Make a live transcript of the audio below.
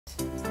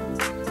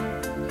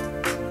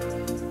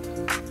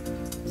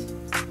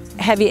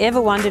Have you ever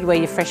wondered where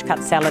your fresh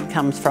cut salad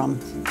comes from?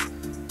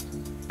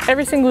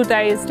 Every single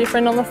day is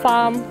different on the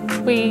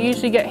farm. We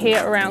usually get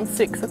here around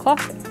 6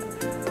 o'clock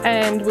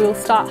and we'll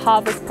start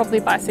harvest probably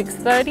by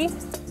 6:30.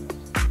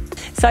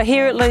 So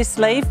here at Loose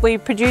Leaf, we're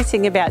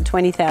producing about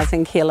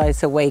 20,000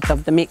 kilos a week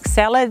of the mixed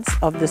salads,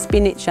 of the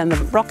spinach and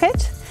the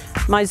rocket,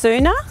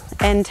 mizuna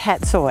and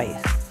hatsoi,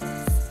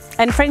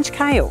 and French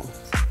kale.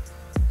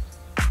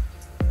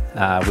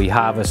 We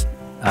harvest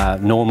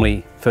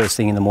normally first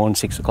thing in the morning,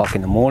 6 o'clock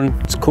in the morning.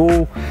 It's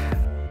cool.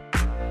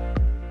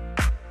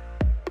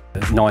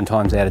 9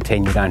 times out of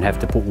 10 you don't have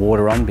to put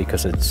water on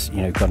because it's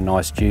got a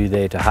nice dew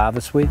there to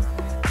harvest with.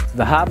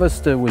 The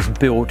harvester was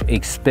built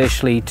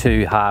especially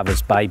to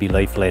harvest baby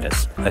leaf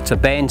lettuce. It's a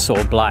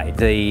bandsaw blade.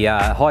 The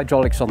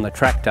hydraulics on the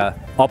tractor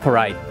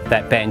operate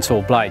that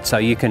bandsaw blade, so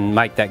you can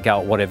make that go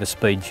at whatever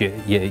speed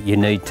you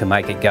need to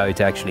make it go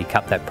to actually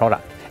cut that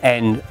product.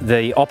 And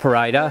the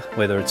operator,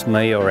 whether it's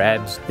me or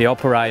Abs, the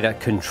operator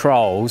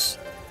controls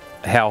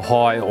how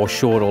high or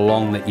short or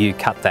long that you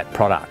cut that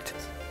product.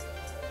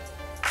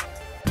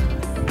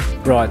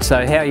 Right,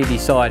 so how you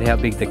decide how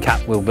big the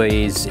cut will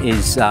be is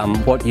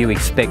what you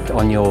expect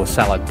on your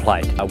salad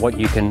plate. What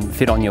you can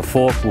fit on your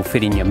fork will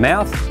fit in your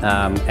mouth,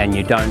 and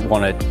you don't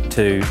want it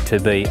to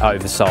be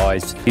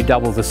oversized. You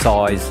double the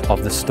size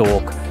of the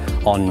stalk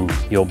on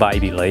your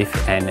baby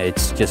leaf and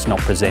it's just not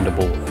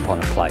presentable upon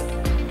a plate.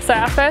 So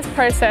our first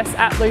process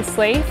at Loose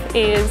Leaf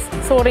is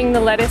sorting the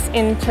lettuce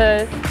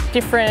into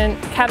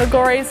different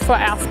categories for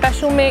our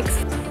special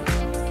mix.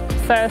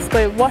 First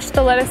we wash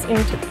the lettuce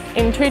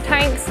in 2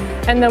 tanks,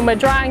 and then we're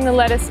drying the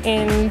lettuce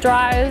in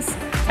dryers,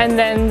 and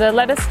then the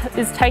lettuce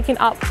is taken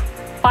up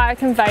by a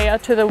conveyor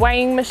to the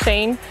weighing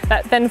machine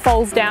that then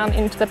folds down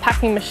into the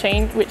packing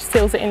machine, which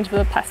seals it into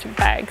the plastic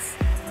bags.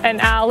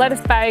 And our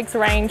lettuce bags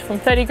range from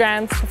 30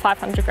 grams to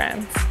 500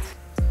 grams.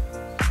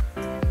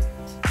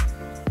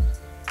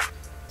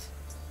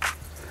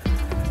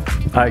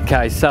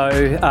 Okay, so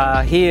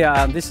here,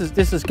 this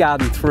is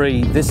garden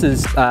 3. This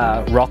is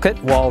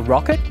rocket, wild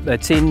rocket.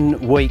 It's in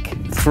week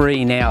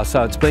 3 now,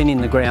 so it's been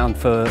in the ground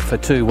for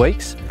 2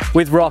 weeks.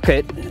 With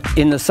rocket,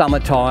 in the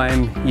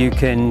summertime, you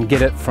can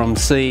get it from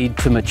seed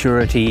to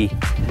maturity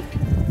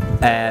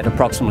at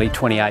approximately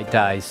 28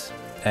 days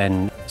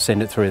and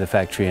send it through the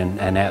factory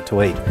and out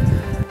to eat.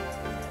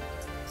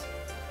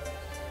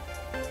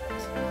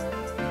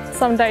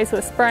 Some days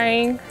we're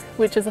spraying,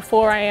 which is a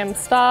 4 AM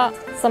start.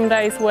 Some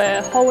days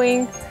we're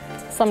hoeing,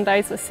 some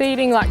days we're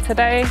seeding like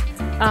today,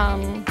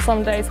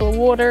 some days we're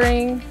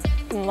watering,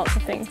 and lots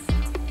of things.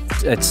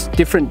 It's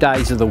different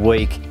days of the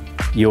week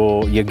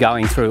you're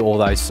going through all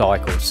those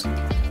cycles.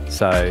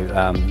 So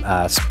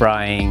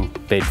spraying,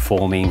 bed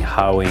forming,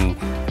 hoeing,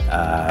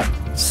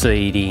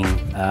 seeding,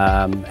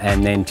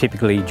 and then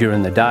typically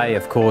during the day,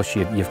 of course,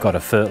 you've got to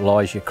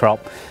fertilise your crop.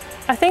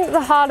 I think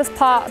the hardest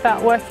part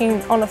about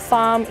working on a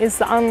farm is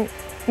the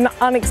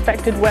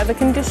unexpected weather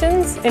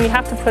conditions, and you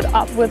have to put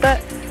up with it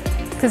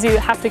because you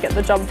have to get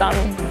the job done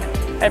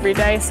every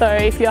day. So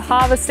if you're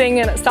harvesting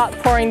and it starts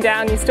pouring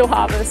down, you still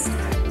harvest.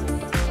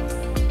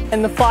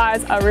 And the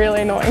flies are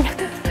really annoying.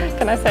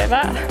 Can I say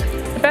that?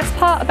 The best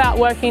part about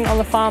working on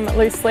the farm at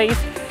Loose Leaf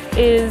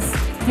is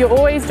you're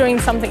always doing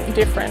something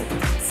different.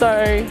 So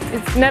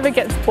it never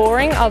gets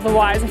boring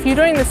otherwise. If you're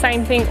doing the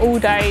same thing all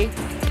day,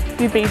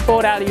 you'd be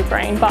bored out of your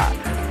brain. But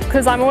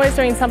because I'm always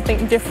doing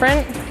something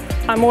different,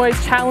 I'm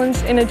always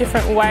challenged in a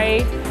different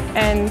way,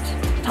 and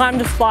time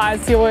just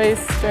flies, you're always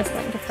doing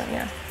something different.